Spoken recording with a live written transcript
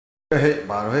Hey,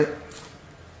 bảo hết.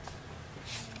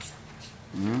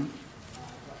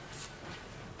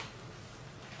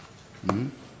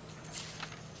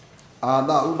 À,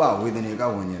 ta u bảo với này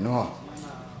cao hơn nữa.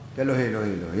 Cái lối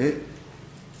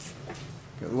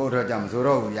cái u thôi chăm số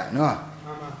đó vậy nữa.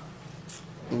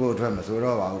 U thôi mà số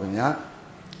đó vào cái nhá.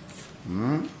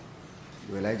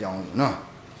 Rồi lấy chồng nữa.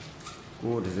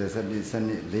 Cô thì sẽ đi sân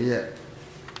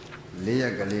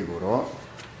lấy cái lấy của đó.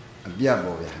 Bia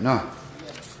bỏ vậy nữa.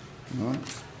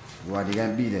 Qua đi cái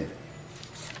bi đấy.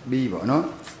 Bi bỏ nó.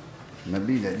 Mà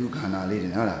bi là du khả năng lấy được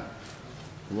nữa là.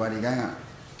 Qua đi cái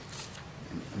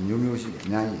nhiều gì đấy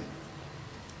nhá.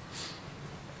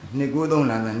 Nè cô đâu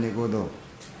là nè cô đâu.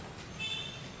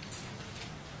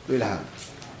 Tôi là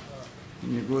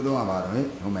nè cô đâu mà bảo đấy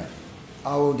không mẹ.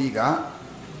 Ao đi cả.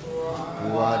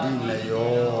 Qua đi này yo.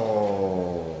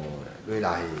 Tôi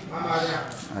là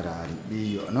à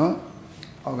đi yo nó.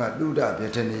 Ông cả đu đà về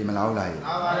trên này mà lão lại.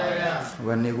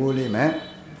วันนี้กูเลยไหม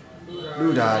ดู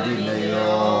ดาดีเลยโอ้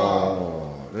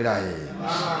ด้วยได้เ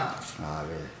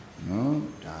ว้ยเนาะ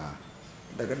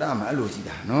ตะกะดามาအဲ့လိုရှိ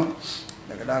တာเนาะต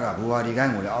ะกะดาကဘူဝါဒီကို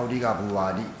င်းကိုလေအောက်ဒီကဘူဝါ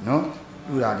ဒီเนาะ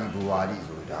ดูดาดีဘူဝါဒီ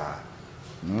ဆိုတာ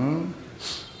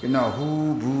ကျွန်တော်ဟူ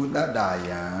ဘူးတတ္တာ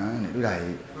ယံတဲ့တွေ့လား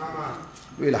ဟဲ့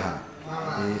တွေ့လား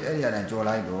အဲ့ဒီအတိုင်းကြော်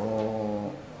လိုက်တော့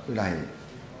တွေ့လားဟဲ့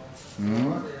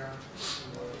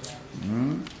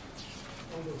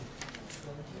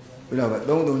တွေ့လား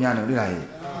သုံးညနေတွေ့လားဟဲ့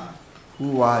ဘူ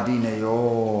ဝါဒီနဲ့ရော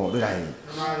တွေ့လားဟဲ့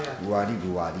ဘူဝါ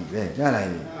ဒီပဲကြားလား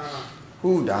ဟဲ့ဟု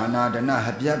ဒါနာဒနာဟ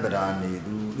ပြပရာနေ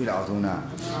သူတွေ့လားအောင်ဆုံးနာ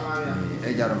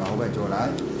အဲ့ကြတော့မဟုတ်ပဲကြော်လို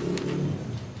က်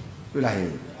တွေ့လား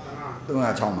ဟဲ့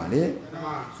306မှာလေ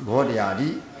ဘောတရားဒီ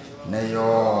နေ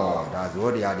ရောဒါဇော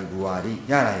တရားဒီဘူဝါဒီ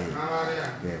ရလားဟဲ့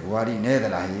ကဲဘူဝါဒီနဲသ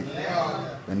လားဟဲ့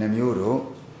ဘယ်နှမျိုးတော့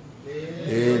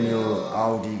၄မျိုးအော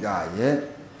က်ဒီကရဲ့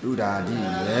လူဓာတိ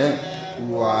ရဲ့ဘူ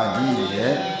ဝါဒီ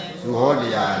ရဲ့ဇောတ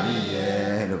ရားဒီ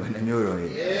ရဲ့လို့ဘယ်နှမျိုးတော့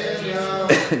ဟဲ့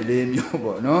၄မျိုး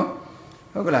ပေါ့နော်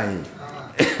ဟုတ်ကလားဟဲ့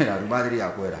ဒါရူပသတိက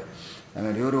ကွဲတာဒါပေ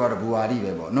မဲ့တို့ကတော့ဘူဝါဒီ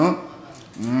ပဲပေါ့နော်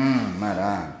မှတ်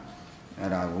တာအဲ့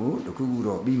ဒါကိုတခုခု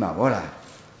တော့ပြီးမှာဗောလား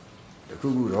တခု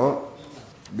ခုတော့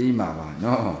ပြီးမှာပါ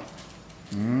နော်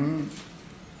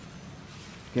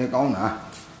ကဲကောင်းတာ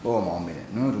ပေါ့မောင်းမယ်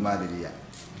နော်ရူပသတိက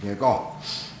ကဲကော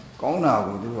င်းတာ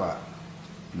ကိုသူက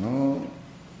နော်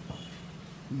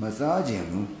မစားခြင်း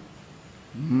ဘူး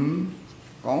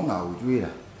ကောင်းတာကိုကျွေး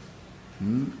တာ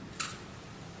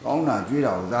ကောင်းတာကျွေး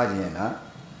တာကိုစားခြင်းလား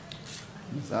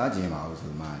မစားခြင်းပါဘူး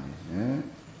ဆိုမှ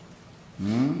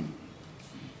နေ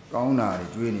ကောင်းတာတွေ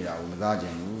ကျွေးနေတာကိုမစားခြ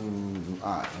င်းဘူးလူ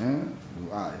အား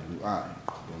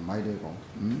မိုက်တဲ့ကောင်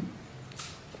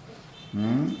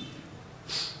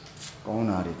ကောင်း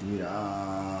တာတွေကျွေးတာ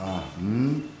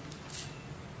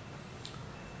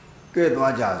ကဲ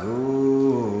သွားကြ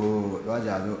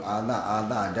စို့အာသ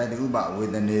ဓာတိဥပဝေ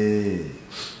ဒနေ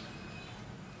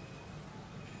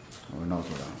ဟောနောက်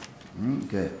ဆိုတာ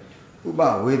ကဲဥပ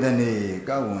ဝေဒနေက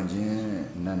ဝင်ခြင်း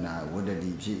နန္နာဝတ္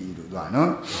တိဖြစ်ဤလို့သွားနော်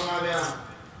မှန်ပါဗျာ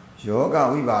ယောဂ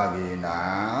ဝိပါကေနာ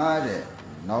တဲ့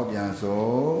နောက်ပြန်ဆို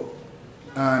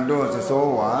တော့သစော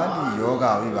ဝါဒီယောဂ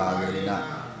ဝိပါကေနာ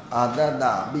အာတတ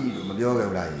ပိလို့မပြောခဲ့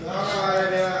ဘူးလားကြီးမှန်ပါ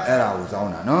ဗျာအဲ့ဒါကိုစော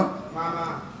င်းတာနော်မှန်ပါ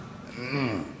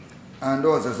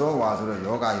တော့သစောဝါဆိုတော့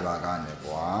ယောဂဝိပါကနဲ့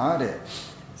ကွာတဲ့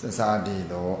စစာတိ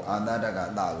တော့အာတတက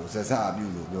တကိုစစအပြု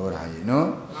လို့ပြောတာကြီးနော်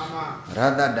မှန်ပါရ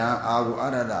တတံအာကိုအ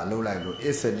ရတလှုပ်လိုက်လို့အ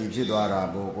စ္စတိဖြစ်သွားတာ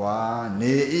ပေါ့ကွာ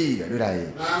နေဤတဲ့တွေ့လား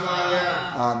ကြီးမှန်ပါဗျာ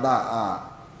အာတ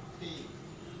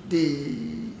တိ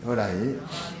ဟုတ်လားကြီး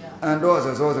တော့သ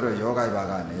စောဆိုတော့ယောဂဝိပါ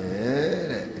ကနဲ့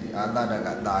တဲ့ဒီအာတတက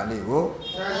တာလေးကို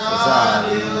စစာ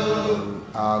တိ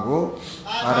အာကို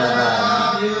အရတ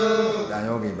ပြုတန်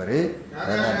ယောဂိပရိရ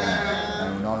တတံ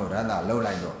နောလို့ရတလှုပ်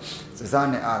လိုက်တော့စစ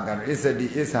နဲ့အာကအစ္စတိ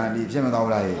အစ္ဆန္တိဖြစ်မသွား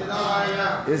ဘူးလားဟဲ့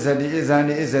အစ္ဆတိအစ္ဆန္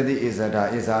တိအစ္ဆတိအစ္ဆတာ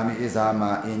အစ္ဆာမိအစ္ဆာမ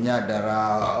အညတရာ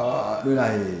တွေ့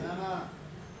လားဟဲ့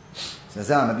စ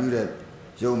စမပြုတဲ့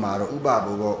ယုံမှာတော့ဥပ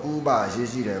ဘောဥ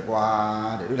ရှိတယ်ကွာ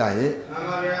တဲ့တွေ့လားဟဲ့မှန်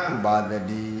ပါဗျာဥပါဒ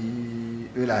တိ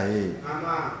တွေ့လားဟဲ့မှန်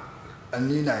ပါအ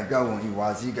နိနိုင်ကဝံဤဝါ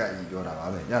စီကဤပြောတာပါ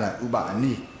ပဲညလားဥပအ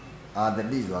နိအာတ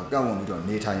တိဆိုတာကဝံပြီးတော့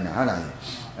နေထိုင်တာဟုတ်လားဟဲ့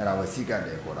အဲ့ဒါဝစီကတ်တ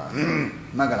ယ်ခေါ်တာ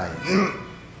မှတ်ကြလားဟဲ့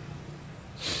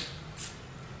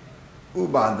ဥ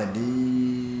ပါဒတိ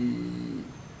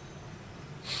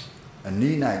အနိ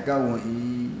နိုင်ကဝံဤ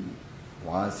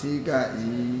ဝါစီကဤ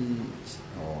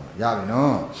ဟောရပြီ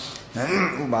နော်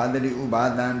ဥပါဒတိဥပါ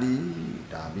ဒန္တိ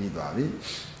ဒါပြီးသွားပြီ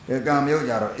ကံမြုပ်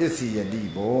ကြတော့အစ္စယတိ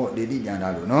ဘောဒေတိပြန်တာ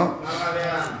လို့နော်မှန်ပါ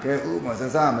ဗျာကဲဥမစ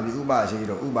စမတိဥပရှိ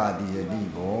တော့ဥပါတိယတိ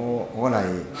ဘောဟောလာ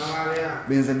ရေးမှန်ပါဗျာပ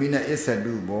င်စမိနဲ့အစ္စ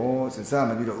တုဘောစစမ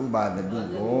ပြီးတော့ဥပါဒတု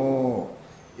ဘော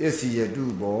isi yedu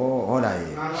bo holai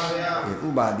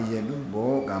ubadi yedu bo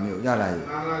kamyo yalai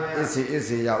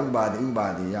isi ya ubadi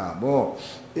ya bo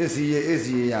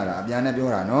isi ya la ပြန်နဲ့ပြော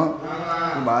တာနော်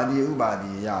ubadi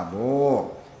ya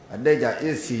bo အတိတ်က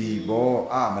isi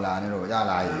ဘောမလာနဲ့တော့ရ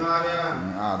လာရဲ့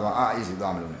တော့isi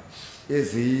သွားမလို့နဲ့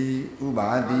isi ဥပါ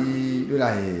တိတွေ့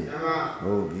လားဟဲ့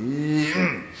ဟုတ်ပြီ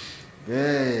ကဲ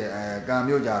ကံ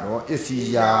မျိုးကြတော့ isi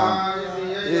ယာ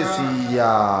ယိဋ္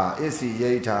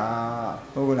ဌ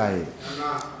ဟုတ်ကလားဟဲ့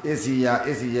isi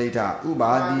ယိဋ္ဌဥ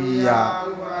ပါ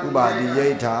တိယိ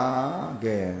ဋ္ဌ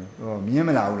ကဲဟောမြင်မ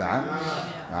လားဟုတ်လား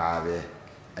ဟာပဲ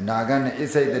အနာဂတ်နဲ့ ဣ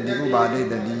စိတ်တတိဥပါဒိ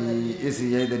တတိဣစီ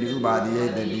ယိတတိဥပါတိယ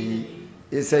တတိ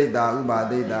ဣစိတ်တာဥပါ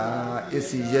ဒိတာဣ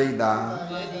စီယိတာ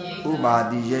ဥပါ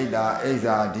တိယတာအိ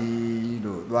ဇာတိ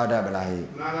လို့သွားတတ်ပလားဟဲ့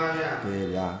မှန်ပါဗျာကဲ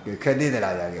ဗျာကဲခက်သေးသ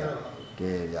လားဗျာ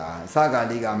ကဲဗျာသဂါ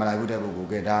လိကမလိုက်ဘူးတဲ့ပုဂ္ဂိုလ်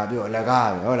ကဲဒါပြောအလကား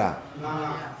ပဲဟုတ်လားမှန်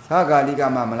ပါသဂါလိက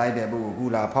မလိုက်တဲ့ပုဂ္ဂိုလ်ကူ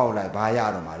လာဖောက်လိုက်ဘာရ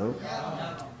တော့မှာလို့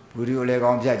ဘူရီကိုလေ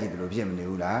ကောင်းပြတ်ကြည့်တယ်လို့ဖြစ်မနေ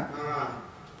ဘူးလားမှန်ပါ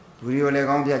ဘူရီကိုလေ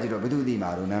ကောင်းပြတ်ကြည့်တော့ဘုသူသိမှာ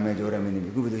တော့နာမည်ကျော်တယ်မင်းသ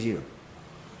မီးအခုဘယ်သူရှိတော့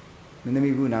မင်းသ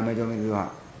မီးခုနာမည်ကျော်မင်းသူဟာ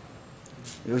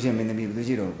ရုပ်ရှင်မင်းသမီးဘယ်သူ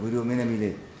ရှိတော့ဘူရီမင်းသမီး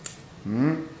လေး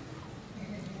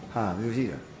ဟာဘယ်သူရှိ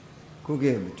တော့ခုက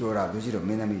ကြော်တာဘယ်သူရှိတော့မ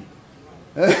င်းသမီး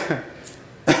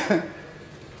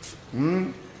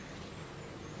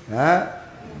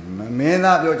မင်း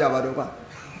သားပြောကြပါတော့ကွာ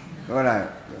ဟုတ်လား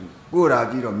ကိုရာ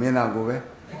ကြည့်တော့မင်းသားကိုပဲ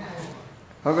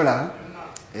ဟုတ်ကလား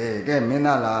ကဲမင်း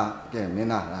သားလားကဲမင်း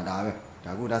သားလားဒါပဲ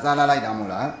ဒါကူဒါစားလာလိုက်တာမို့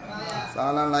လား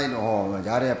စားလာလိုက်တော့ဟော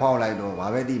ကြားတဲ့ဖောက်လိုက်တော့ဘာ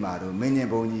ပဲတိမှာတော့မင်းညင်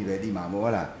ဘုံကြီးပဲတိမှာမို့ဟု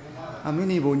တ်လားမင်း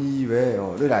ညင်ဘုံကြီးပဲ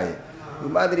ဟောတွေ့လားဥ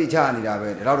ပဒတိချနေတာပဲ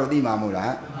ဒါတော့တိမှာမို့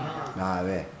လားဒါ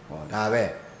ပဲဟောဒါပဲ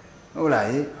ဟုတ်လား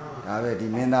ဒါပဲဒီ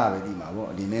မင်းသားပဲတိမှာပေါ့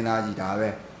ဒီမင်းသားကြီးဒါပဲ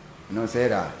နော်ဆဲ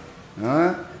တာ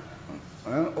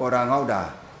အော်ရာငေါက်တာ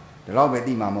ဒီလောက်ပဲ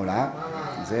တိမှာမို့လား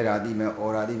ဆဲတာတိမယ်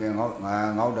အော်ရာတိမယ်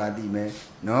ငေါက်တာတိမယ်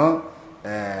နော်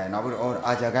နောက်ပြီးတော့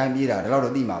အာချာကိုင်းပြေးတာဒီလောက်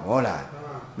တော့တိမှာဗောလား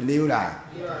မသိဘူးလား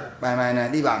ပိုင်နဲ့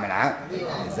တိပါမလား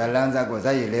ဇလန်းဇက်ကိုဇ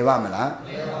က်ရည်လဲပါမလား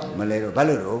မလဲတော့ဘာ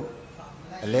လို့တော့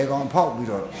အလဲကောင်ဖောက်ပြီး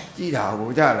တော့ကြည်တာကို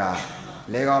ကြလား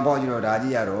လဲကောင်ဖောက်ကြည့်တော့ဒါ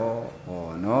ကြီးရတော့ဟော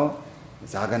နော်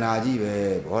ဇာကနာကြီးပဲ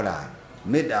ဗောလား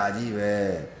မေတ္တာကြီးပဲ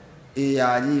အေယာ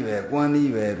ကြီးပဲကွမ်း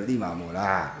ကြီးပဲတို့တိမှာမို့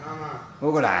လားဟု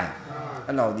တ်ကလား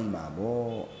အဲ့လောက်တိမှာဗော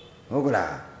ဟုတ်က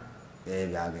လား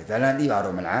ဗျာကဲဇလန်တိပါ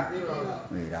တော့မလားသိပါ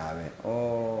ဘူးဒါပဲဩ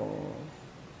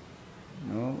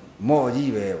နော်မော့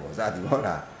ကြီးပဲဟောစသည်ဟုတ်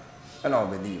လားအဲ့လောက်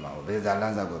ပဲသိပါဘူးဘယ်ဇလ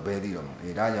န်ဇက်ကိုဘယ်သိတော့မှာ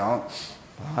ဒါကြောင့်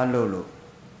ဘာလို့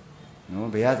နော်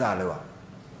ဘယ်ရစလို့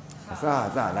အစ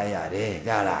လိုက်ရတယ်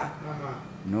ကြားလား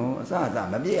နော်အစ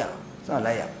မပြည့်ရစ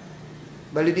လိုက်ရ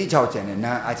ပလီတိ6ချင်နဲ့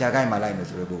နာအာချာကိုင်းမှာလိုက်မယ်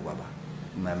ဆိုလို့ပို့ပါ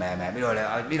မဲပြီး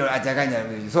တော့အာချာကိုင်းညာ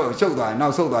ရှုပ်သွားရင်နော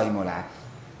က်ဆုတ်သွားရင်မို့လား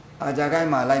အာချာကိုင်း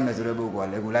မှာလိုက်မယ်ဆိုလို့ပို့ကွာ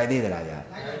လေကူလိုက်သေးသလားဗျာ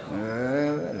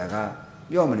လက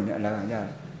ပြောမနေနဲ့အလကကြား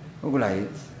ဟုတ်ကလား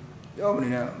ပြောမနေ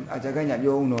နဲ့အာချာကိုင်းညာ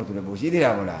ပြောအောင်တော့ဆိုလို့ပို့ရှိသေးတာ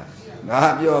မို့လားငါ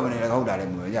ပြောမနေလည်းဟုတ်တာလည်း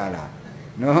မလို့ကြားလား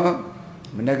နော်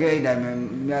မနက်ကဲအဲ့တိုင်း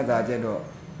မြတ်သာချက်တော့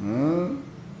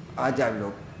အားကြပြီး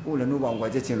တော့ကိုယ်လည်းနှုတ်ပေါင်းကွာ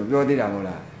ချက်ချင်းလို့ပြောသေးတာမို့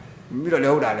လားပြီးတော့လ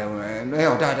ည်းဟုတ်တာလည်းလွဲ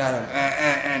အောင်တာ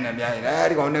နဲ့ပြားရင်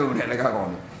ဒီကောင်နဲ့ဦးနဲ့လက်ကကောင်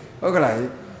နေဟုတ်ကလား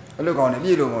အဲ့လိုကောင်နေ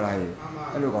ပြေလို့မို့လား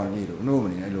အဲ့လိုကောင်ပြေလို့နှုတ်မ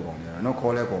နေအဲ့လိုကောင်နေတော့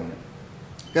ခေါ်လဲကောင်နေ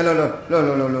ကဲ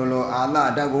လောအာသ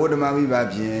တကိုဓမ္မဝိပါ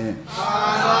ဖြင့်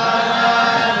အာသ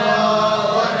တ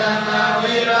ကိုဓမ္မ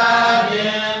ဝိပါဖြ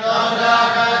င့်သောတာ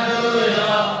ပန်သူ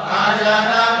ယောအာဇာ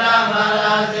နာမ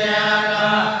လာစေ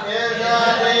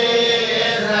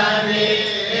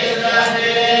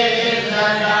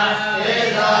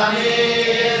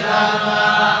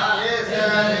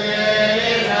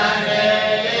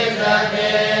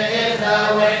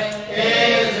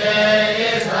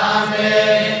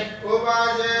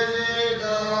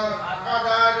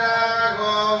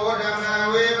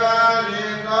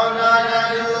သောတာ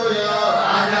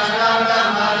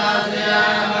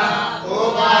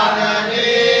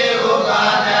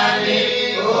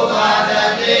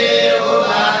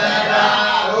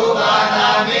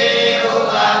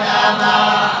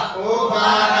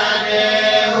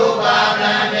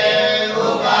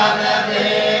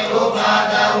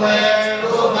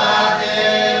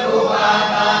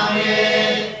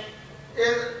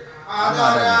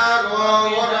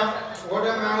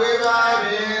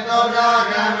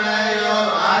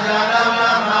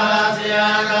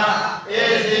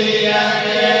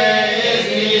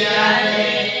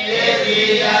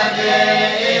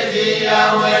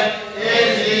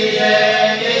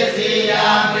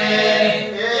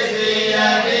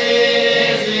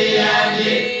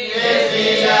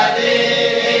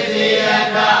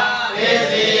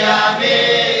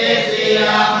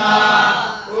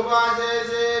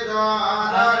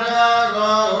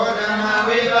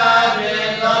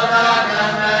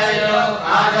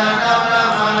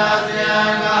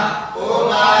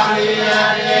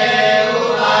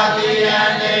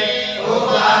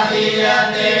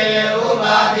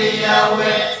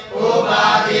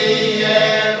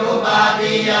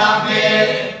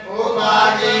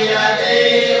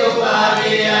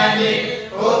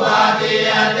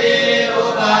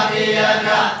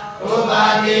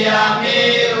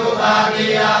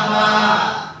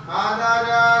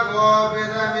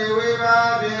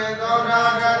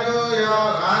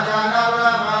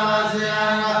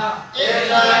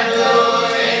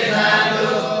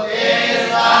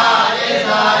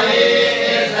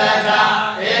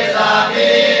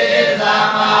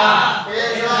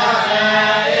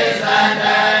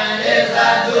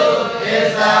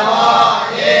Adara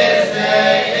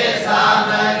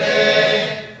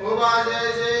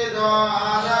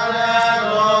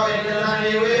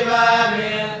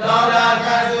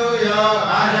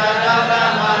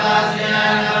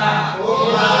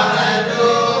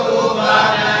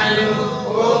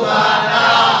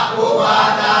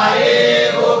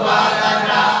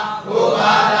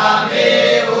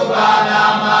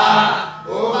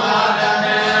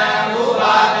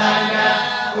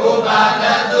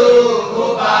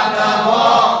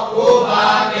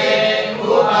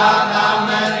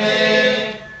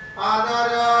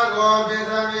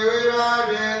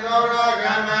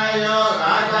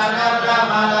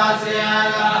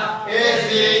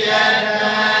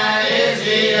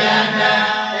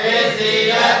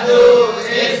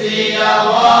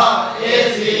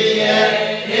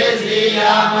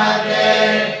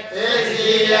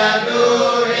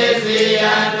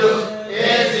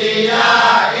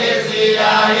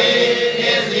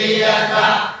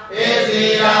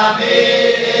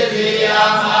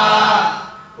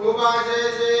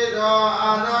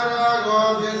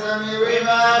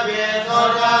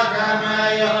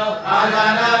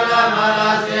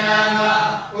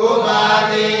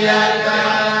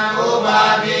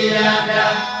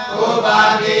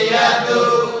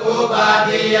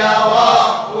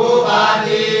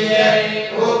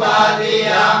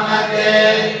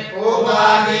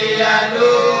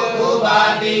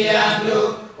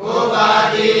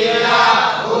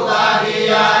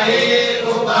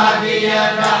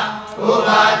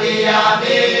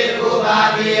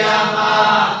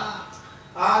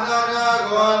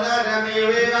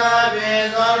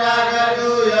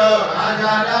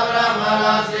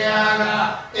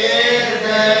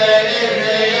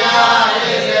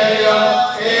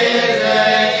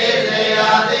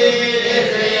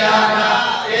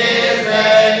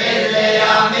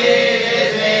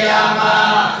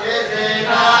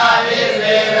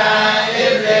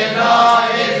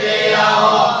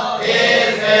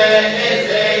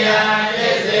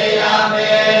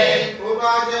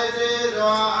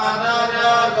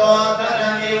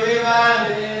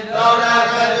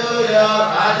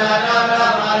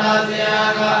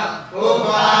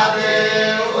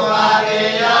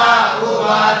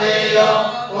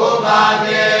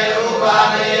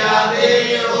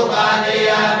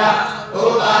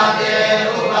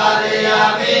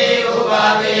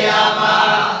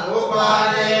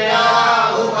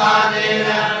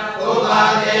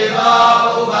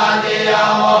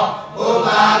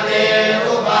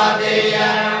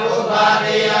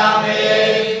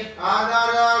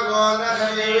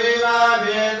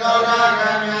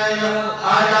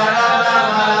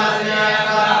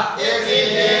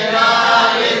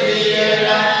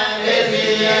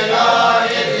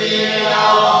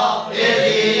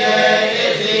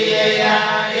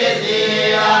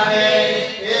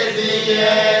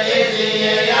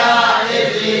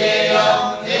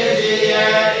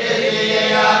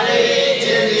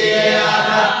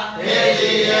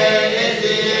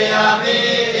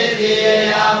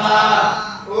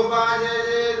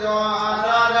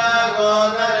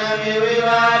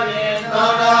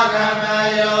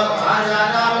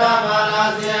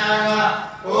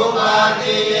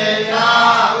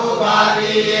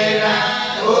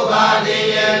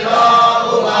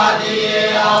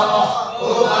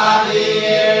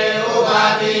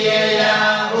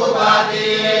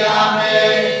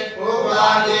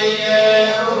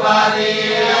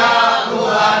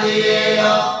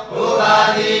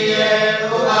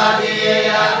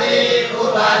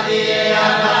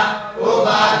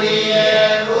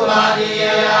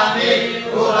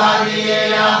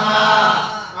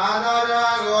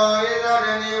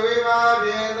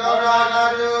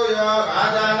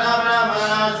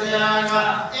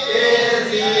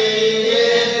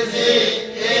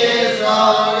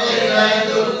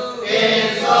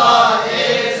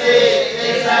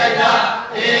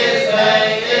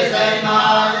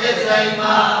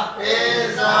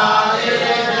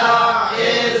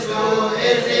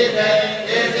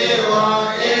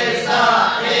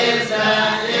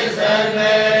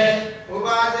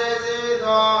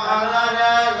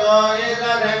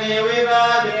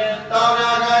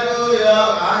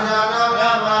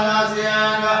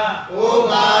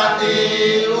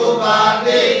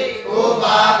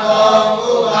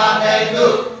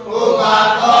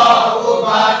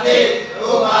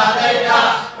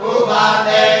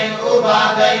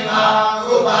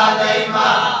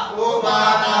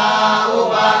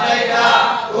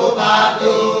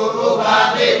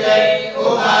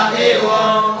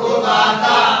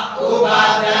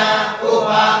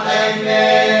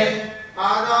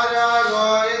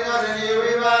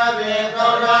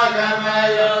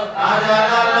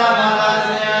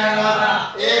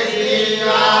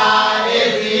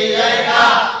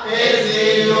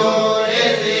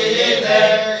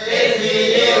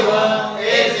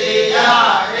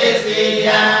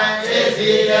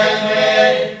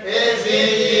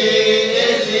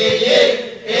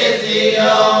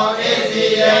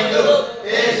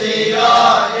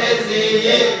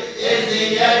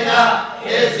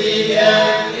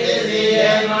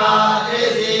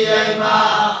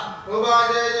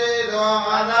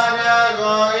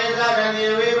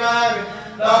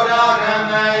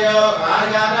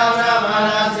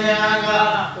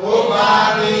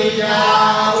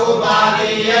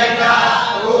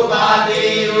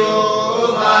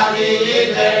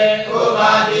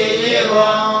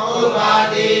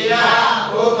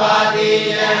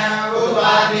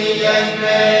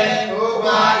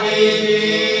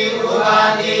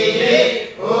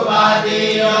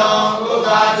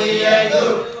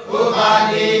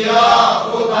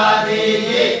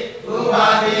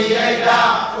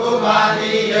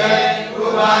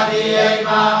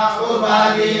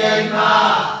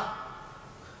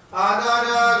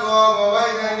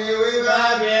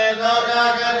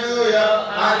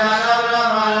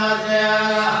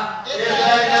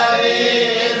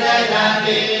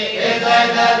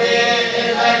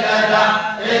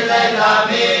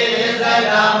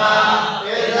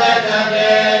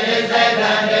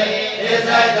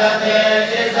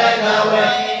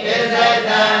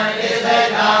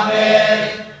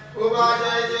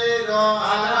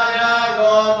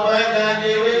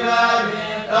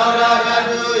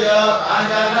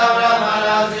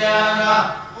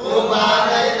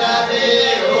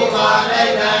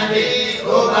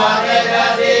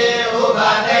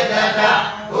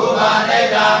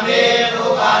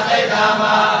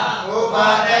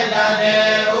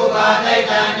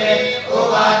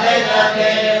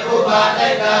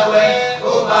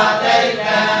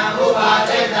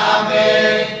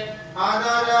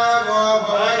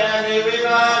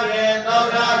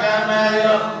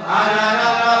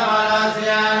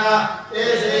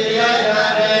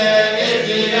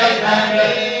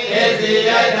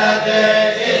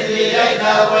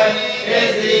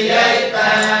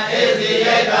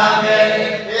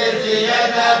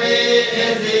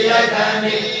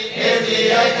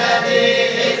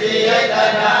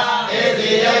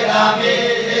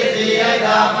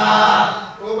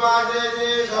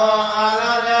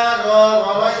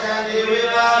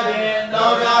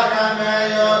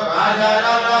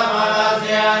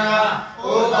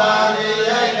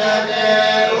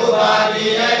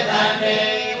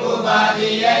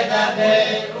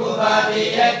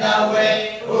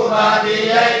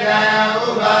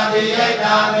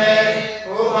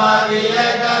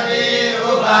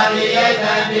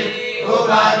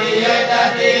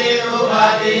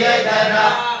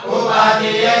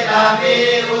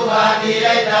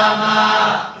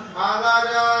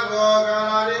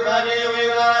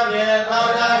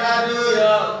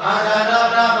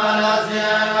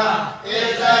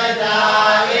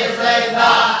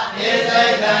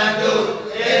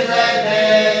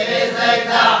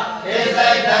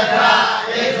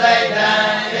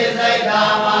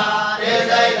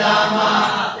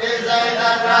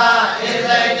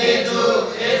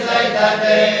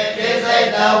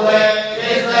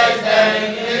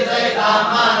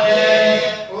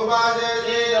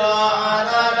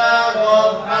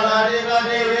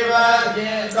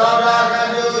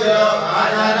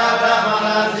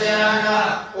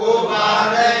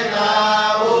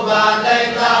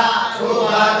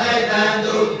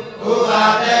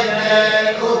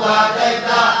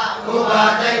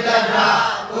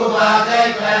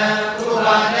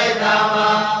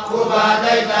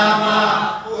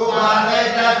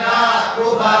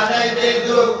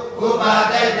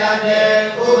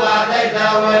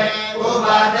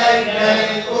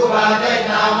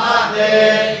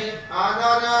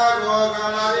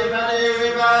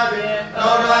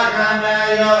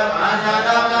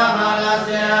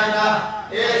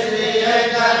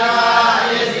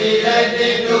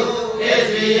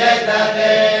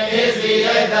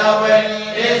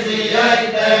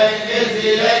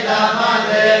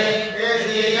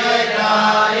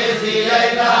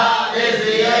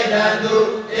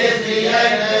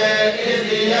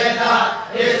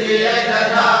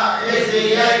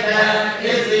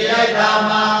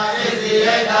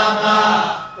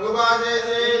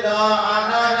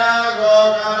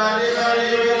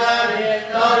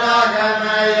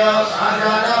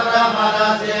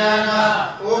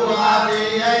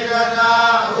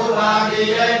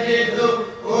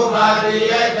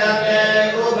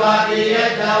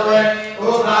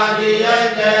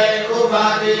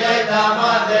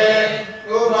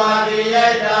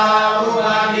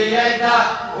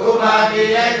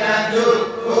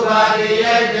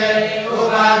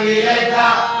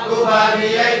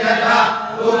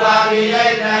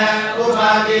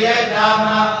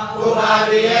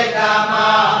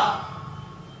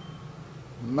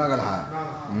Magala.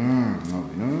 No.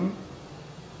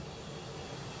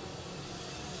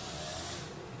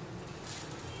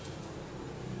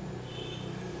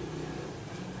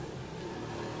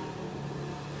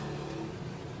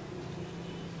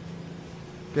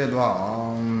 cái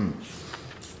đó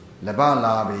là ba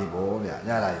la bị bố vậy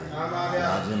nhà này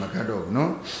nhà gì mà cái đồ nó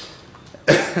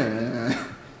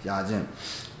nhà gì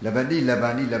là bát đi là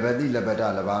bàn đi là bát đi là bát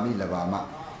đa là ba mi là ba ma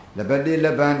là bát đi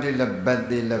là bàn đi là bát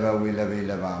đi là ba vi là vi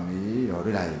là ba mi rồi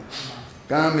đây này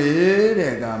cam mi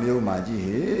để cam yêu mà chi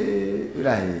hết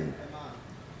đây này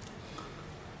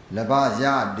là ba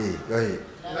gia đi rồi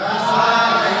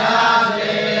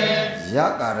giá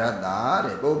cả ra đã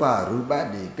để bố bà rú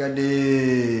bát đi cái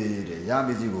đi để giá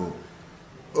bây giờ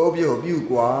ô biểu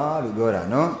quá được rồi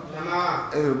nó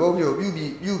bố biểu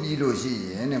rồi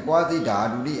gì này quá gì đã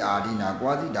đủ đi à đi nào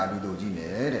quá gì đã đủ đồ gì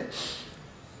nữa đấy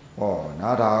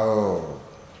nào đâu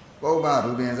bố bà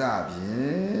rú bên ra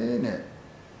biển này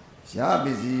giá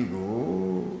bây giờ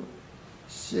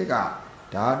sẽ cả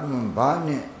đã đủ ba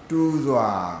này tu rồi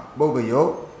bố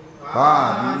biểu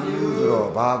ba biểu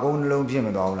rồi ba con lông phim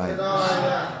mà đâu này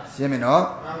xem nó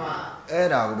ấy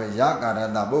là cái giá cả là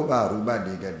ta bố bà rú bát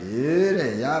đi cái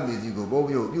đấy giá bây giờ của bố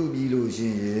biểu rồi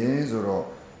gì rồi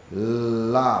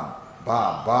la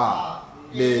ba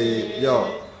để yo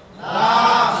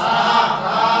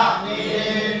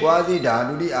quá gì đã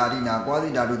đủ đi à đi nào quá gì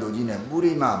đã đủ đồ gì này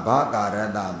buri mà ba cả ra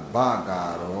ta ba cả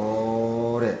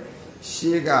rồi đấy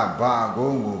xí cả ba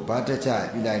con của ba trái trái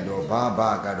bị lại đồ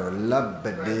ba cả đồ lấp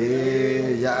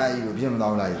bể giá ai cũng biết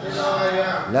đâu này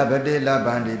lấp bể lấp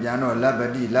bàn đi piano lấp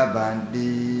bàn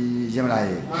đi xem lại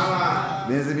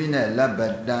bên dưới này lấp bể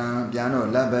đàn piano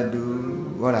lấp bể du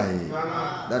gọi lại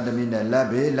đặt bên này lấp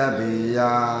bể ya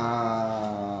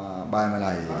bài mà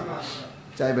lại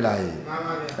trái bể lại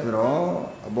rồi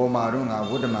bố mà đúng là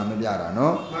vô đam mà biết ra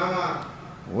nó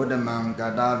vô đam mà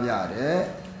cả ta biết đấy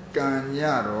can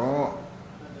nhà đó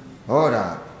ra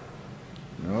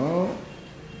nó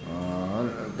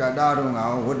cả đa đâu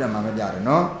ngáo hốt đam mà bây giờ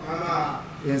nó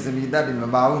yên sinh ta đi mà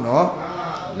bao nó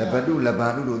là bắt đủ là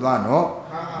bán đủ toa nó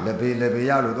là về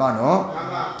giao đủ toa nó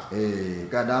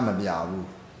cả đa mà bây giờ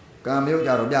cam miếu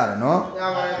giờ rồi nó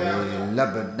là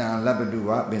bắt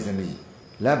đủ á bên sinh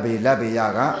là về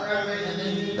ya cả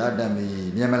đã đam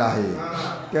mi miếng mà là gì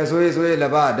cái suy là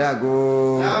ba đã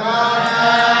go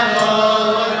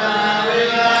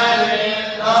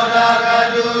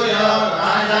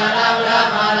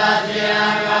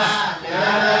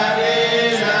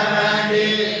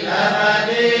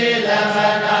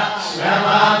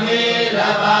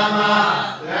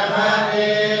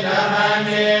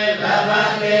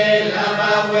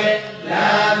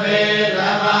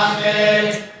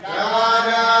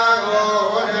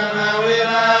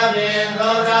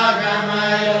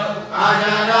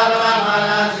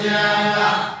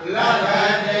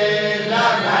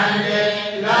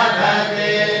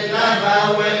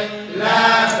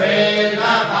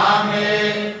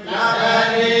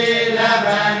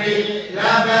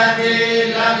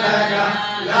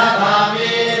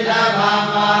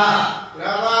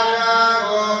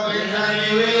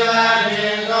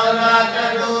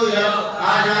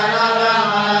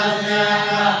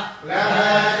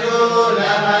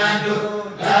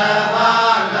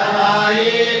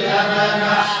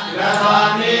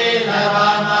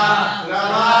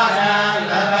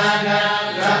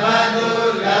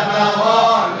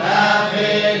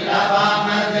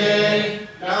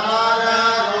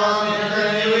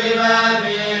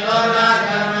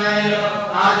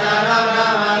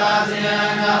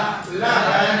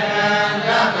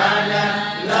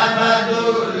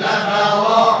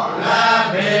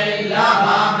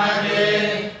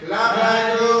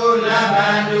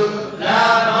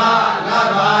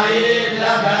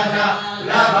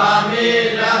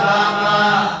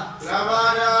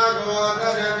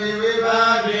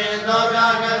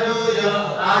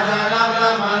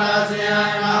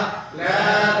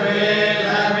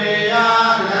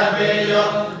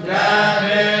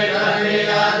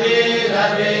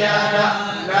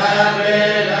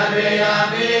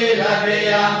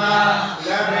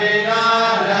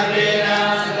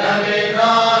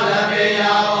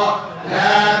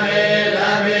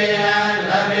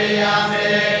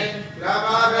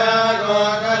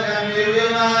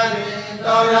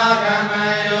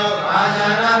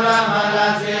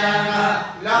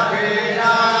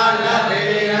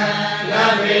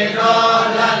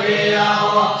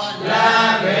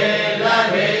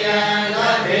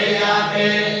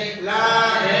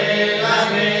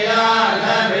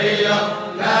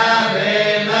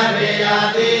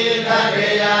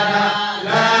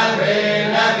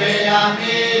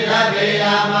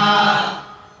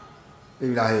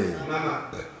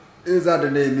Isa de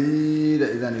mi de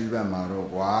isa ni ba ma ro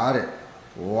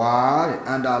wa de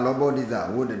anda lobo di za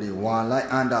wo de wa lai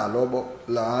anda lobo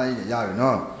lai ya bi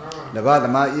no တပတ်သ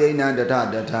မားဣိဏံတထ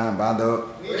တထံဘာသော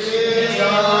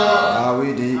ဘာဝိ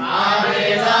တိ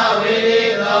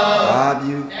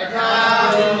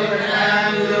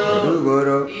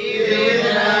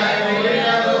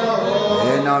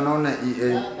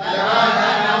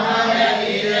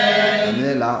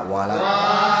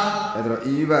ဆိုတော့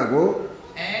ဤဘက်ကို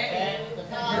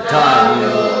တထ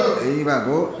ပြုဤဘက်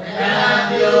ကို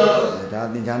ဒါ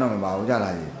သင်္ချာတော့မပါဘူးကြ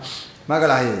လားဟိမှတ်က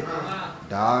လားဟိ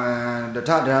ဒါတထ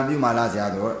ဒံပြုမာလားဆရာ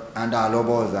ဆိုအန္တာလော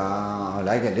ဘောဇာ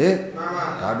လိုက်ခဲ့လေ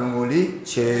ဓာတုံကိုလိ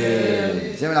ခြေ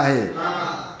ရှင်းမလားဟိ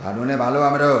ဓာတုံနဲ့ဘာလို့ရ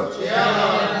မလို့ခြေရပါ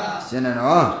ဘူးရှင်းတယ်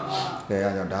နော်ကဲအဲ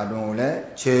ကြောင့်ဓာတုံကိုလည်း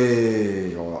ခြေ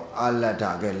ရောအလတ္ထ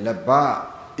ကဲလက်ပ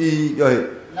ဤပြောဟိ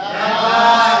လက်ပ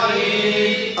ဤ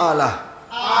အလား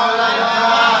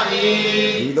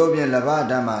ဒီတို့ဖြင့်လဘ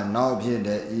ဓမ္မနောက်ဖြစ်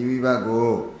တဲ့ဤဝိဘတ်ကို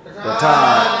တထ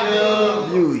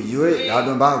ပြု၍ဓာ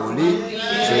တုံဘကိုလိ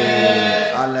ခြေ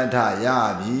အလတ္ထရ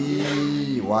ပြီ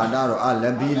ဝါဒတော့အလ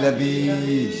ဘီ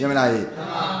ရှင်းမလား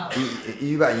ဟိဤ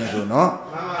ဝိဘတ်အရင်ဆိုနော်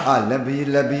အလဘီ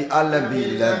အလဘီ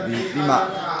ပြီးမှ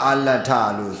အလတ္ထ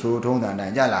လို့ဆိုထုံးတန်တို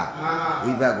င်းကြလား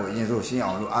ဝိဘတ်ကိုအရင်ဆိုရှင်း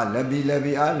အောင်လို့အလဘီအ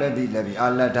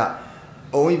လတ္ထ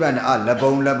ဩဝိပန္နအလ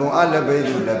ဘုံအလဘေ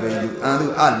သူအန်သူ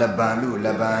အလဘန်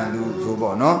လူဆို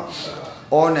ပေါ့နော်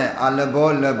ဩနဲ့အလဘော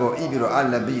လဘောဤပြီးတော့အ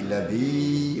လဘိဩ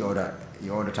ဒါ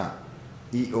ယောဒထ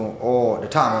ဤဩဒ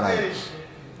ထမလား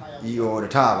ဤဩဒ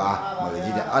ထပါမလို့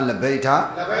ကြီးတဲ့အလဘိထ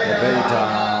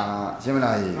ရှင်းမ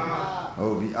လားဟု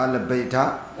တ်ပြီအလဘိထ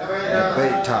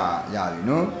ရပြီ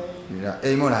နော်ဒီက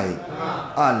အိမ်မို့လား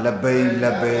အလဘိ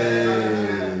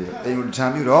အိမ်ကိုထံ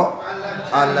ပြုတော့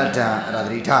အလတ္တအဲ့ဒါသ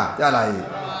တိထားကြလား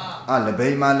အလဘိ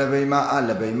မ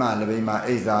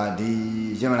အိဇာဒီ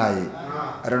ရှင်းမလား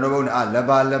အရဏဘုံအလ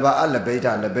ဘအလဘိထ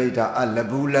အလ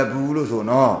ဘူးလို့ဆို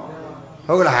နော်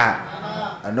ဟုတ်ကလား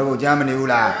အရဏဘုံကြားမနေဘူး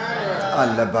လားအ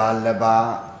လဘ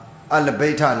အလဘိ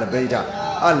ထအလ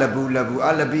ဘူးအ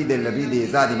လဘိတေ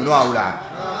စသည်မလို့ဘူးလား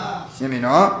ရှင်းပြီ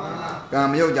နော်ကံ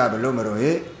မယုတ်ကြဘလို့မလို့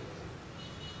ဟိ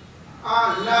အ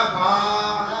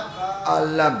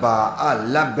လဘအ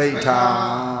လဘိထ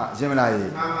ရှင်းမလား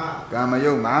ကံမ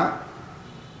ယုတ်မှာ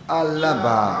အလဘ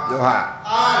ပြောဟာ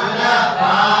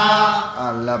အ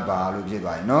လဘလို့ဖြစ်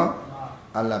သွားရင်နော်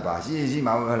အလဘရှိ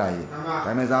မှာဟုတ်လား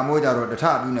ဒါမဲ့ဇာမိုးကြတော့တထ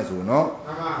ပြုနေဆိုနော်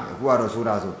အခုကတော့ဆို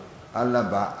တာဆိုအလ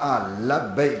ဘအလ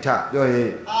ဘိထပြောဟေ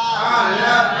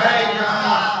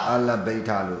အလဘိထ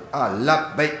လို့အလ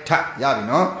ဘိထရပြီ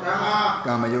နော်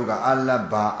ကံမယုတ်ကအလ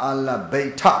ဘအလဘိ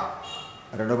ထ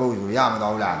ရဏဘုတ်ဆိုရမ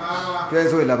သွားဘူးလားကဲ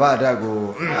ဆိုလဘဓာတ်ကို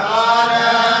ဣ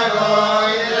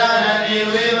ရဏိ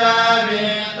ဝိပါပိ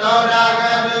သောတာက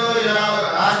တုယော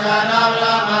အာဇာနာဗ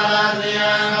လာမလာစီ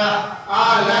ယံအ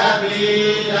လ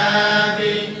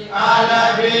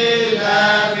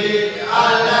ဘိအ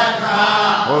လထာ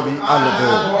ဟုတ်ပြီအလ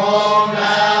ဘု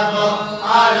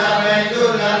အလဘိတု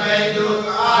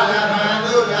အလ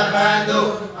ဘန္တု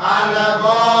အလ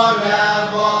ဘော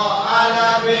အလ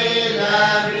ဘိ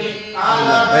အလ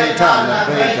ဘိထအလ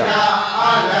ဘိ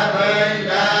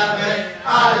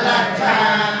အလထ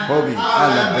ဟုတ်ပြီအ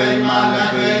လဘိမအလ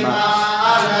ဘိမ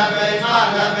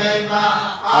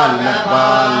အလဘာ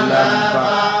လဘ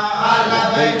အလ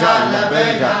ဘိထ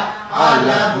အလ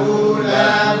ဘူး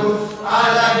အ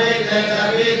လ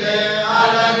ဘိတေအ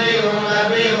လဘိ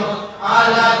ဟုအ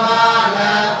လဘာလ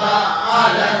ဘအ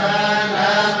လဘ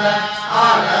အ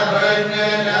လဘိနေ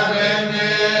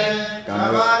ကံ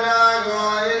ဘာနာကို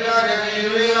ဣရဏိ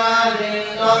ဝိပါတိ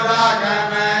သောတာက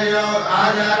မယောအာ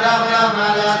ဇာရဗလာမ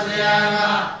လာစီယံ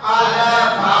အလ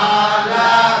ဘာလ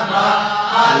ဘ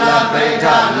အလဘိထ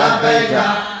အ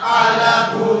လ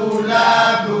ဘူး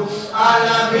အလ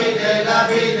ဘိတေ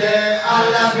အ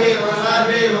လဘိဟု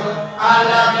အ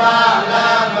လဘာလ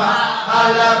ဘအ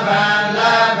လဘ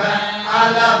အ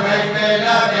လဘိနေ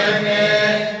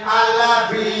အ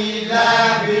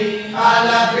လ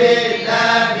ဘိ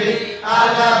အ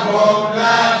လဘော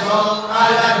အ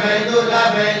လဘိ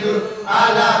တုအ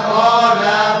လဘော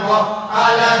အ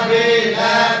လဘိ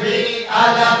အ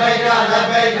လဘိ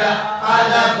ထ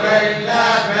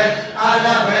အလ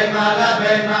ဘိ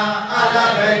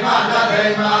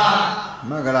မ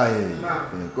မကလာရေ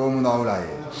ကုန်းသွားလား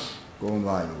ရေကုန်း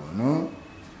သွားရေနော်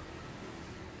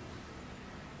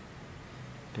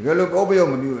တကယ်လို့ကိုယ်ပြော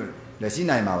မမြူလက်ရှိ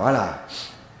နိုင်မှာပါလား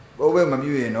ကိုယ်ပဲမ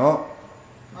မြူရင်တော့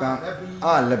ကံအ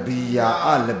လဘီယာအ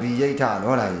လဘီရိဋ္ဌ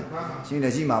လောလားရေရှင်းလ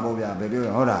က်ရှိမှာပေါ့ဗျာဘယ်ပြောရ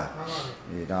ဟုတ်လား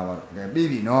ဒါပါကဲပြီး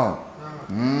ပြီနော်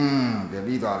ကဲ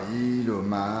ပြီးသွားပြီလို့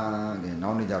မှကဲနော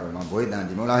က်နေ့ကြတော့မှဘွေးတန်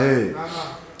ဒီမဟုတ်လားဟေး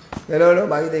ကဲလို့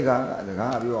ဘာကြီးသိက္ခာစ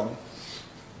ကားပြောအောင်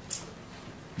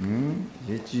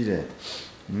ရေးကြည့်တယ်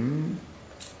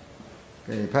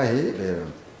ကဲဖတ်ဟေ့ဘယ်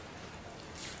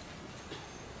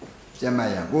ကျမ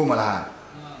ရကိုမလား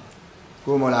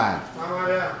မှန်ပါ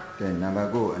ဗျာကဲနံပါတ်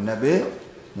9အနဘေ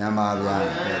ညမာဗျာ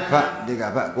ဖတ်ဒီက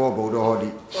ဖတ်ကောဗုဒ္ဓဟောတိ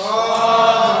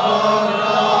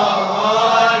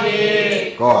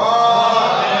ကော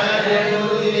တေတု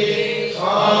တိ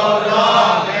သော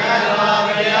တော်ကေသမာ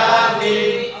ဗျာတိ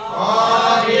ဟော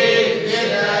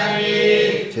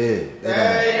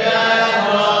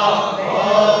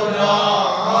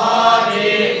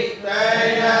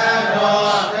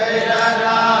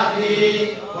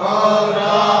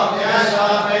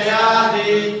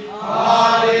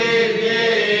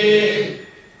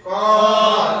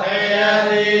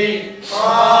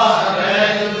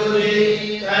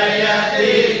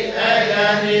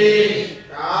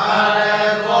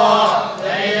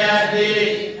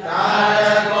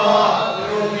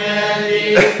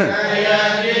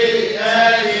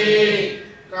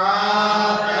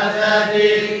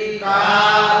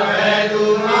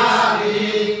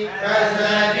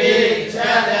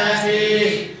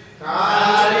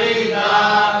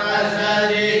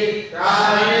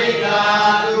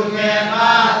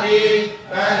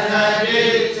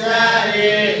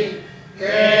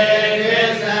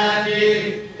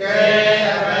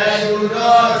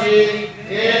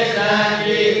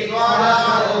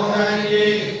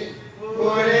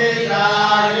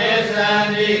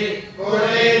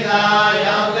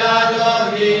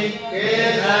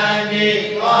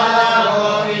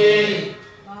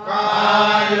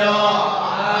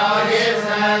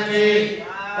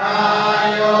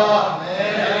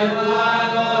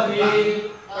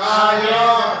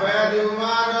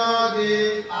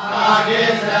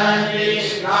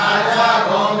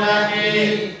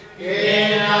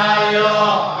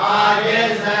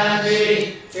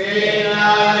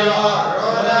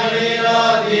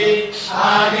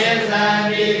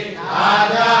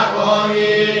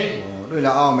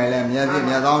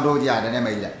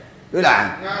Đúng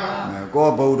là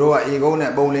có bầu đó ấy có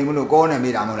này bầu lên muốn có này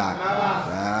mới làm là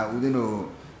ưu tiên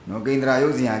nó kinh ra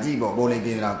yếu gì à chỉ bảo bầu lên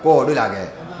kinh ra có đúng là cái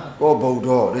có bầu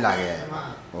đó đúng là cái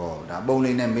đã bầu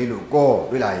lên này mới luôn có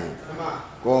đúng là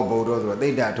có bầu đó rồi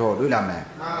tây đã thôi đúng là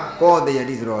mẹ có tây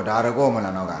đi rồi đã rồi có mà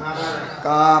là nó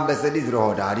cả bây giờ đi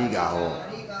rồi đã đi cả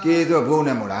kia rồi bầu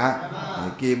này một là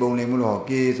kia bầu lên muốn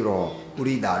kia rồi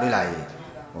buri đã đúng là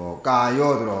cả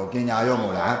yếu rồi kia nhà yếu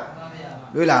một là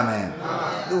đối là mẹ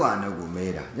tu ăn được cũng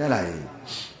mê ra, nhớ lại,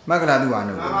 mà cái là tu ăn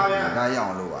được cũng cái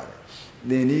样luôn vậy.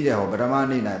 Đến đi rồi, bây giờ mà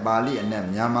đi này, Bali anh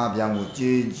em nhà mà bây giờ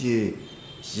chỉ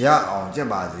giá ông chỉ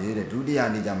bảo gì đấy, thứ đi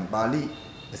ăn đi chăm Bali,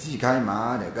 xí khai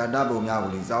mà đấy, cái đáp ứng nhà của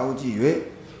mình sao chỉ vậy,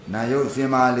 này yêu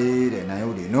xem mà đi đấy, này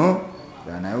yêu đi nó,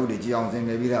 này yêu đi chỉ ông xem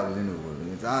cái video của nó,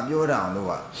 sao biểu ra luôn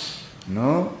vậy,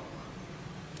 nó,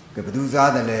 cái bữa thứ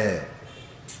sáu đấy lẽ,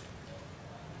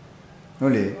 nó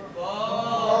lẽ.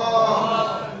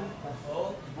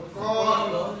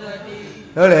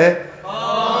 Đó là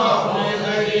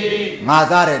ngã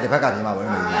ra đấy thì phải cái gì mà vậy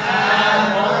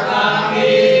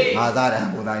ngã ra đấy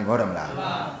cũng đang có đầm là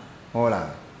hồ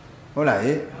là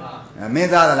ấy mấy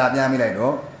ra là nhà mình lại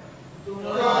đó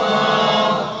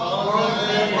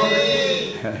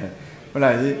hồ là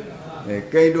ấy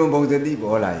cây đuông bông sen đi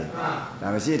bỏ lại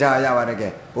làm gì thay ra vào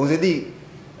cái bông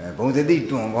sen đi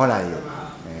đuông bỏ lại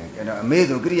cái đó mấy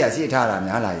rồi cái gì thay ra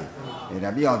nhà lại để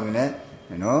làm gì ông tụi này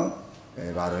nó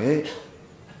vào rồi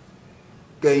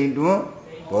cây đũa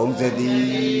bông sen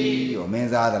đi ở bên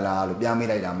ra là lúc bia mi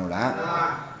lại làm một lá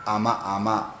ama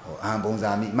ăn bông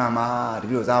sa mi mama thì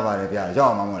bây giờ vào đây bia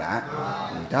cho mà một lá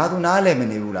đã tu ná lên mình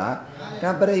đi là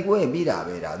đã bây giờ cũng bị đã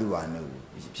về đã tu ăn được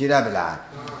chỉ là bây là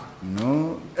nó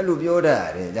cái lúc vô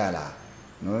đây để ra là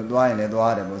nó đoái này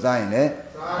đoái để bông sa này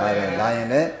để lại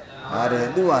này để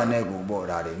tu ăn này cũng bỏ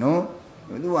ra để nó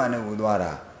tu ăn này cũng đoái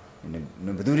ra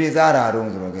nó bắt đầu đi ra ra rồi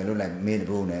rồi cái lúc này mình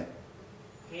bông này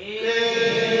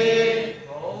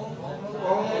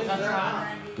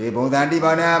cái bông tan đi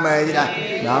bao nhiêu mấy gì đó,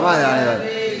 đó mà là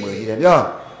này mười gì đấy nhá,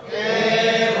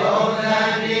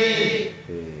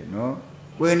 nó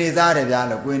quên đi ra để ra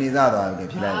là quên đi ra rồi cái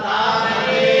gì này,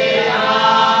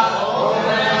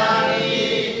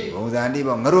 bông tan đi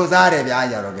bằng ngरू ra để ra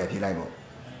giờ rồi cái gì này bộ,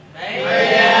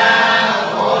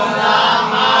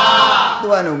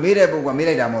 tu anh uống mấy đấy bộ qua mấy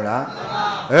đấy làm một lá,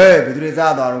 bây giờ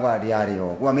ra đó rồi qua đi à đi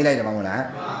hồ, qua mấy đấy làm một lá,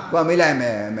 qua mấy đấy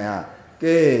mẹ à,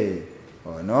 cái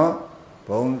nó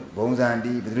bông san đi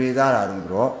bây giờ ra là đúng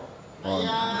rồi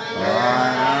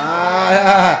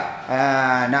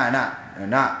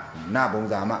na bông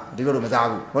san mà đi đâu mà ra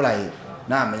cũng có lại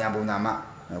na mấy nhà bông san mà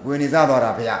quên đi ra đó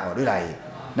là phải ở đây này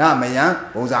na mấy nhà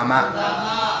bông san mà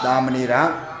ta mình đi ra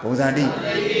bông san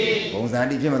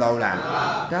đi phía mà đâu làm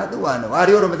cá tu ăn ở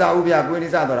đi đâu mà ra cũng phải quên đi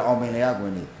ra đó là ông mình này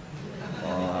quên đi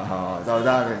sao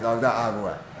ra à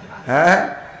cũng hả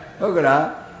không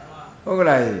cái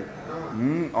này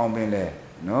ông bên lề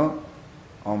nó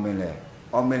ông bên lề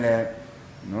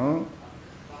nó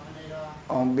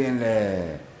ông bên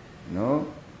lề nó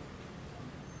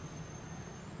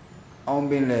ông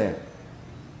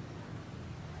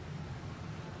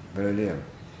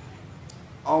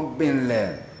bên lề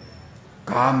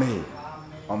cá mì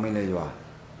ông bên lề rồi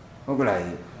không cái này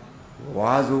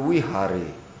hóa du vi hà ri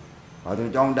ở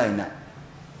trong đây nè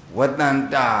vật tan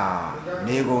ta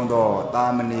ne công đó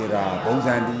ta mình đi ra bông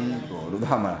san đi đúng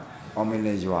không mà ông mình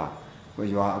lấy dọa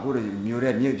cũng được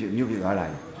nhiều việc ở lại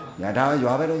nhà thao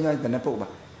dọa với đó nha tình nó phụ mà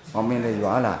ông mình lấy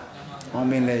dọa là ông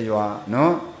mình lấy dọa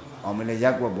nó ông mình lấy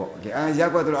giác qua bộ cái ai giác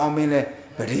qua tôi ông mình lấy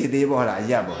bể đi bỏ lại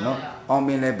giác bộ nó ông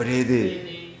mình lấy bể đi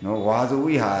no wazu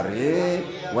wihare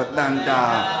watanta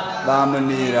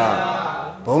damanira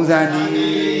bonsandi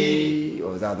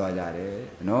ozadwa jare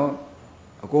no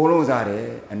akolon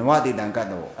zare anwati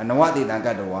tankato anwati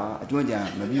tankato wa achuan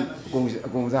mabyu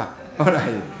akong saဟုတ်လား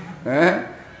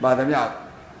ပါသမျှ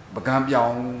ပကံပြော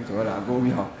င်းဆိုလားအကုန်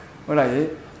ပြောင်းဟုတ်လား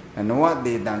အနဝ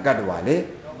တေတံကတ္တဝါလေ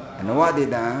အနဝတေ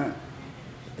တံ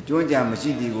အကျွမ်းကြံမရှိ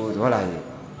သည်ကိုဆိုလား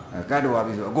ကတ္တဝါ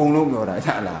ပြီဆိုအကုန်လုံးပြောတာ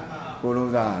ဟုတ်လားကို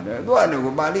လုံးစားတယ်သူက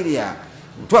ပါဠိတွေက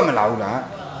ထွက်မလာဘူးလား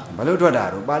ဘယ်လိုထွက်တာ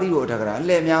တော့ပါဠိကိုအထက်ကရာအ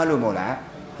လဲများလို့မဟုတ်လား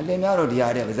အလဲများတော့ဒီဟာ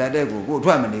တဲ့ဗဇတ်တဲ့ကို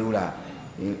ထွက်မနေဘူးလား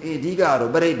အဓိက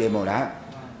တော့ပရိတ်တယ်မဟုတ်လား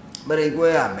ပရိတ်ကွဲ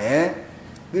ရမယ်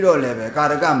ပြီးတော့လည်းပဲကာ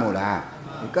ရကမဟုတ်လား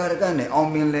ကာရကနဲ့အော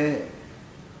င်မင်းလဲ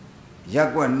ရ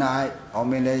က်ွက်နိုင်အောင်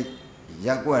မင်းလဲရ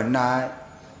က်ွက်နိုင်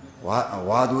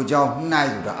ဝါသူเจ้าနိုင်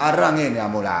ဆိုတာအာရငဲ့နေမှာ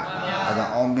မဟုတ်လားအဲဒါ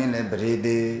အောင်မင်းလဲပရိ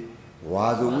သေးဝါ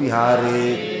စုဝိဟာရေ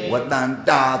ဝတ္တန္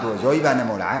တာဆိုရောဤပါနဲ့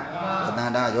မဟုတ်လားဝတ္တ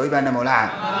န္တာရောဤပါနဲ့မဟုတ်လား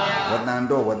ဝတ္တန်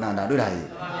တော့ဝတ္တန္တာတွေ့လား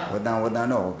ဝတ္တန်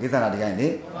တော့ကိစ္စတာတရားလေ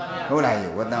ဟုတ်လား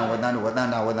ဝတ္တန်တော့ဝတ္တန္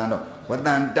တာဝတ္တန်တော့ဝတ္တ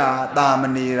န္တာတာမ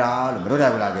နေရာလို့မလို့တ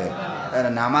ယ်ဘူးလားကဲအဲ့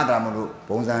ဒါနာမတာမလို့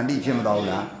ဘုံစံတိဖြစ်မတော်ဘူး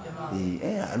လားဒီ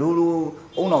အဲ့ဒါအလိုလို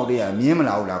အုံတော်တွေကမြင်းမ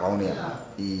လာဘူးလားကောင်းတယ်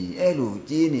ဒီအဲ့လို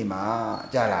ကြီးနေမှာ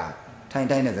ကြလားထိုင်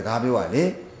တဲ့စကားပြောရလေ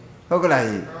ဟုတ်ကလား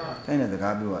ထိုင်တဲ့စ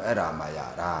ကားပြောရအဲ့ဒါမှရ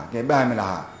တာကဲပန်းမ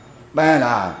လားပန်း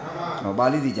လားဟောပါ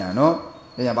ဠိစီကြံနော်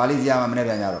ဒါပါဠိစီရမှာမနေ့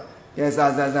ပြန်ကြတော့ကဲစာ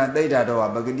သိဋ္ဌာတော်က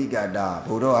ပဂတိကတာ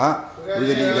ဘုရောဟာပ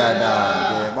ဂတိကတာ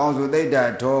ကဲပေါင်းစုသိဋ္ဌာ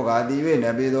ထောကတိဝိန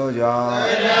ပိသောကြောင့်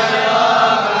သိဋ္ဌာ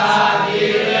ထောကတိ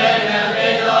ဝိနပိ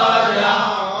သောကြောင့်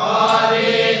ဟော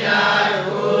ဒီနာ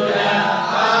ဟုရ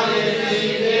အာတိတိ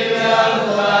တိယော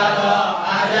သောသော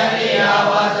အာဇတိယ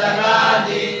ဝါစကာ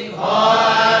တိဟော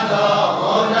သော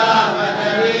ဘုရားမတ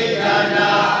ရိက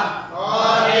တာ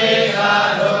ဟောဒီကာ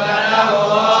လောကရ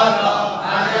ဘောသော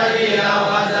အာဇတိယ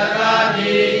ဝါစကာ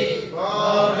တိ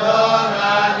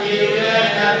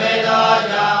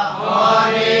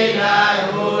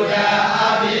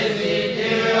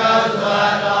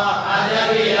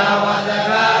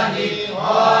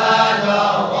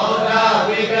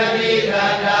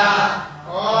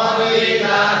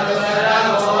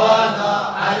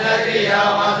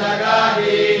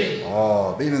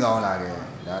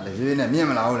နဲ့မြင့်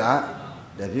မလာဘူးလား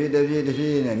တဖြည်းနဲ့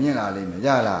မြင့်လာလိမ့်မယ်ရ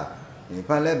လားဖ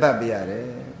တ်လဲဖတ်ပြရတယ်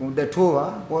ကိုတက်ထိုးပါ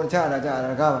ကိုချတာကား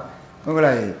ပါဟုတ်က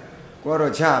လားကို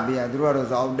တော့ချပြရသူတို့ကတော့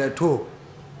စောက်တက်ထိုး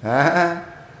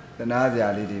တနာစရာ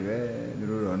လေးတွေပဲသူ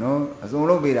တို့တော့နော်အစုံ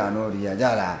လုပ်ပေးတာနော်ဒီကကြ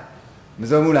လားမ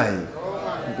စုံဘူးလား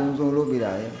အကုန်စုံလုပ်ပေး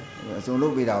တာရဲ့အစုံလု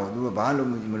ပ်ပေးတာကိုသူတို့ဘာလို့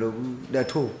မလုပ်ဘူးတက်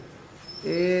ထိုး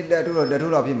တက်ထိုးတော့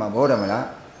ဖြစ်မှာဘောတယ်မလား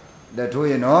တက်ထိုး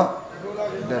ရင်နော်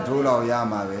တက်ထိုးတော့ရ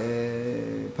မှာပဲ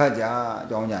ဖတ်ကြအ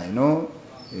ကြောင်းကြရင်နော်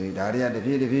ဒါတွေကတဖြ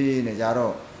ည်းနဲ့ကြ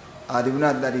တော့အာဒီဝန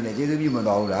တ္တိနဲ့ကျေးဇူးပြုမ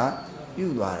တော်ဘူးလားပြု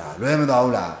သွားတာလွယ်မတော်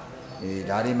ဘူးလား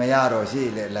ဒါတွေမရတော့ရှေ့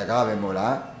လေလက်ကားပဲမို့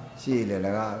လားရှေ့လေလ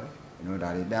က်ကားနော်ဒါ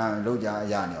တွေတန်းလောက်ကြအ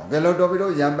ရနေအောင်ကဲလို့တော်ပြီ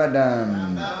လို့ရံပတ်တံ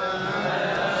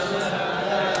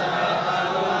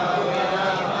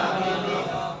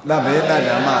လဘေတ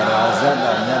ဓမ္မရာဇတ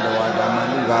မြတ်တော်ဓမ္မ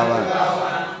နုဘာဝ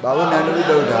ဘာဝနန္တု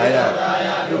ဒုဒ္ဓာယ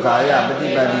ဒုက္ခာယပฏิ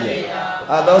ပတ်တိ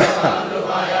အသော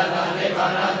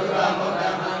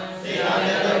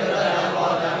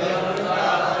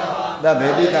သဗ္ဗေ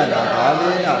တိတ္တဘာဝိ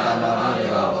နာသမ္မာဘု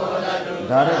ရော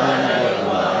ဒါရကေန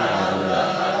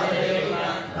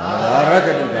ဘောဒါရက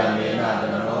တုဓမ္မေနတ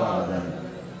နော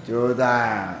ကျိုးသာ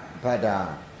ဖတ်တာ